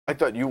I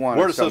thought you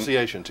wanted Word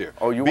associations here.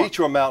 Oh, you Beach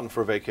or mountain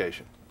for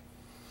vacation?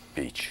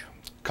 Beach.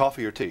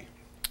 Coffee or tea?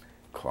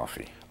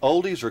 Coffee.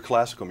 Oldies or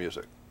classical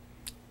music?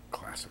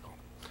 Classical.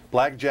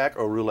 Blackjack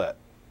or roulette?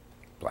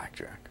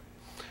 Blackjack.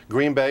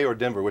 Green Bay or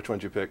Denver? Which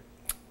one'd you pick?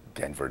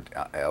 Denver.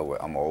 Elway.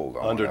 I'm old.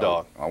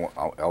 Underdog.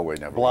 Elway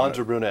never. Blondes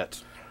or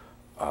brunettes?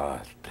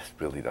 This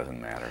really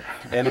doesn't matter.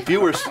 And if you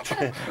were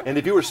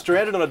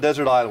stranded on a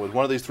desert island with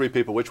one of these three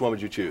people, which one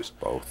would you choose?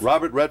 Both.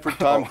 Robert Redford,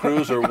 Tom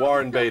Cruise, or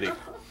Warren Beatty?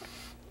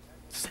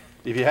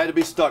 If you had to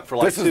be stuck for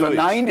like 2 weeks.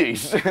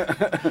 This is the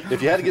 90s.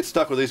 If you had to get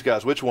stuck with these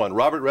guys, which one?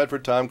 Robert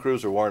Redford, Tom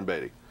Cruise, or Warren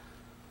Beatty?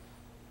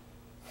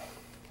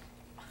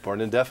 For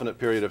an indefinite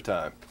period of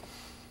time.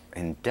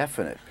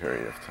 Indefinite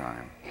period of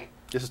time.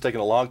 This is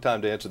taking a long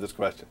time to answer this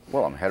question.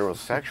 Well, I'm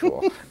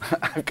heterosexual.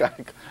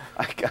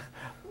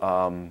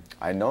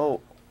 I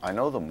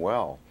know them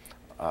well.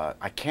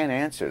 I can't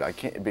answer it. I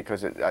can't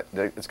because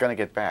it's going to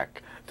get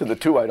back to the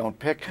two I don't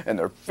pick, and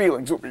their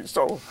feelings will be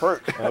so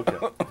hurt.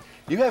 Okay.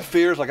 You have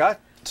fears like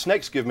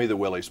snakes give me the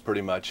willies pretty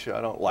much. I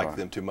don't like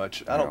them too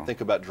much. I don't think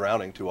about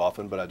drowning too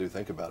often, but I do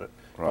think about it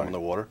when I'm in the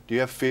water. Do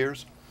you have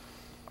fears?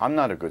 I'm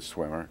not a good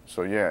swimmer,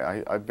 so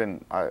yeah,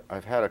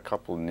 I've had a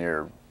couple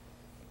near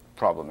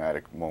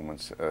problematic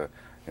moments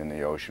in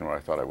the ocean where I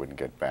thought I wouldn't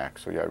get back.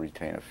 So yeah, I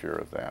retain a fear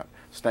of that.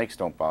 Snakes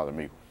don't bother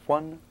me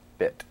one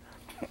bit.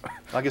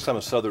 I guess I'm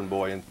a southern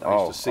boy, and I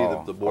used to see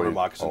the water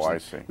moccasins. Oh, I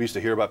see. We used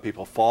to hear about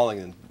people falling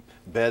in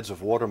beds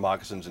of water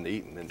moccasins and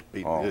eating and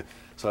beating.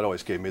 So it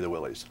always gave me the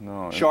willies.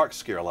 No, Sharks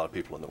scare a lot of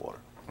people in the water.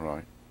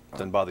 Right.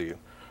 Doesn't bother you?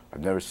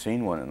 I've never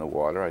seen one in the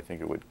water. I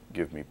think it would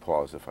give me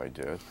pause if I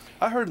did.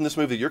 I heard in this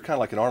movie you're kind of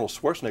like an Arnold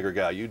Schwarzenegger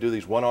guy. You do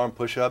these one-arm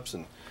push-ups,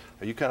 and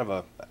are you kind of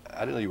a,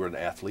 I didn't know you were an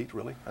athlete,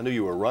 really. I knew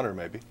you were a runner,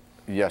 maybe.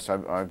 Yes,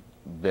 I've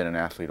been an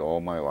athlete all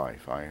my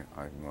life. I'm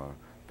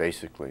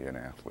basically an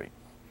athlete.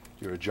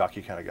 You're a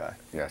jockey kind of guy.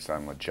 Yes,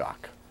 I'm a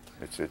jock.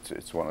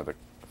 It's one of the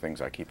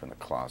things I keep in the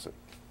closet.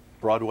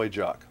 Broadway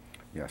jock.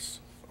 Yes,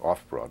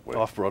 off-Broadway.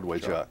 Off-Broadway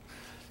jock.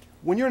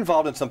 When you're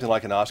involved in something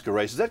like an Oscar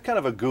race, is that kind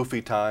of a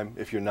goofy time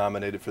if you're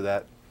nominated for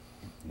that?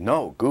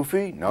 No,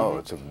 goofy? No,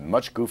 it's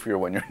much goofier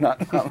when you're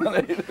not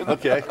nominated.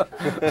 Okay.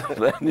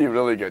 Then you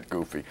really get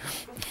goofy.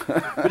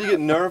 But you get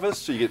nervous,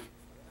 so you get,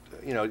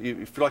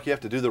 you feel like you have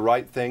to do the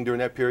right thing during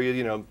that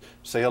period,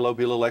 say hello,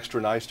 be a little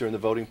extra nice during the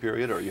voting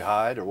period, or you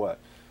hide, or what?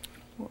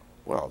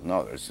 Well,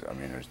 no, there's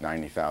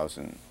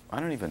 90,000. I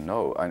don't even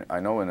know. I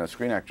know in the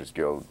Screen Actors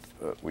Guild,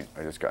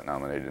 I just got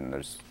nominated, and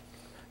there's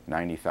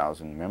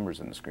 90,000 members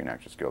in the Screen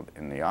Actors Guild.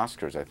 In the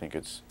Oscars, I think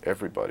it's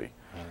everybody.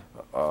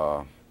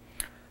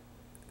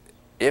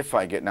 If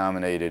I get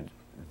nominated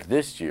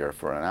this year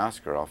for an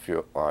Oscar,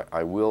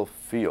 I will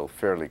feel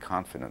fairly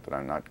confident that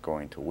I'm not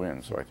going to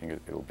win. So I think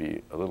it'll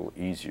be a little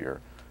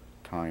easier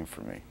time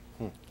for me.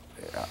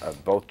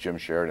 Both Jim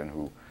Sheridan,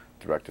 who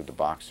directed The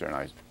Boxer, and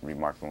I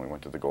remarked when we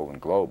went to the Golden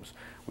Globes,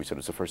 we said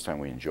it's the first time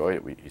we enjoyed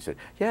it. He said,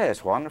 yeah,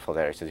 it's wonderful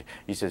there.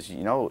 He says,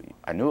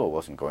 I knew I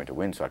wasn't going to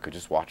win, so I could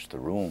just watch the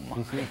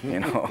room,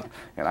 and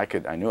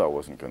I knew I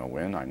wasn't going to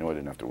win. I knew I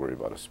didn't have to worry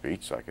about a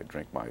speech, so I could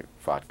drink my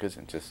vodkas,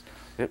 and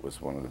it was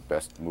one of the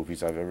best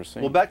movies I've ever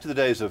seen. Well, back to the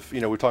days of,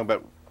 we were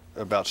talking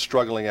about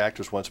struggling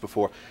actors once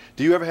before.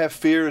 Do you ever have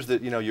fears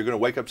that, you're going to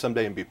wake up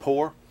someday and be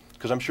poor?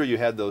 Because I'm sure you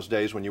had those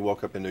days when you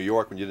woke up in New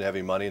York when you didn't have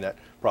any money, and that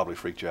probably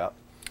freaked you out.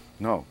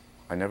 No,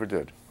 I never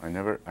did. I've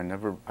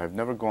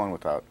never gone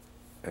without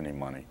any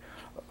money.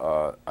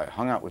 I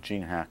hung out with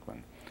Gene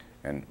Hackman,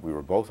 and we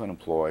were both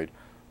unemployed,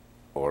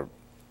 or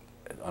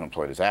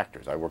unemployed as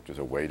actors. I worked as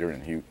a waiter,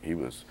 and he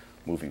was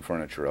moving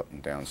furniture up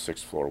and down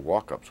 6th-floor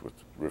walk-ups with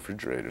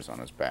refrigerators on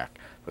his back.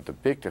 But the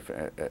big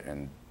difference,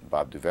 and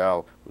Bob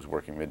Duvall was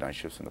working midnight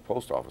shifts in the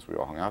post office. We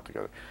all hung out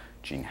together.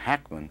 Gene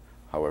Hackman,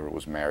 however,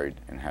 was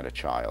married and had a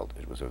child.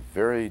 It was a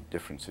very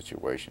different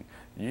situation.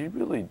 You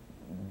really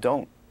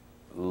don't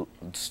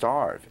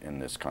starve in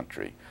this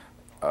country.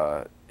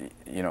 I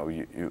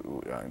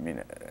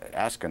mean,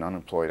 ask an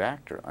unemployed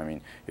actor. I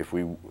mean,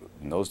 in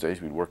those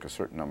days we'd work a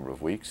certain number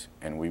of weeks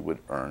and we would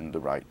earn the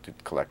right to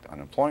collect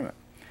unemployment,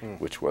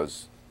 which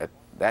was, at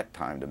that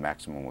time, the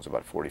maximum was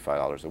about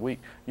 $45 a week.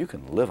 You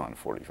can live on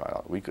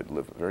 $45. We could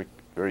live very,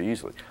 very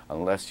easily,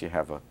 unless you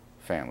have a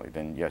family.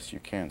 Then yes, you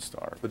can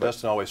starve. But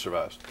Dustin always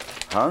survives.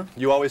 Huh?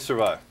 You always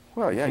survive.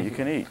 Well, yeah, you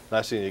can eat.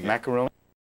 Nice seeing you again. Macaroni.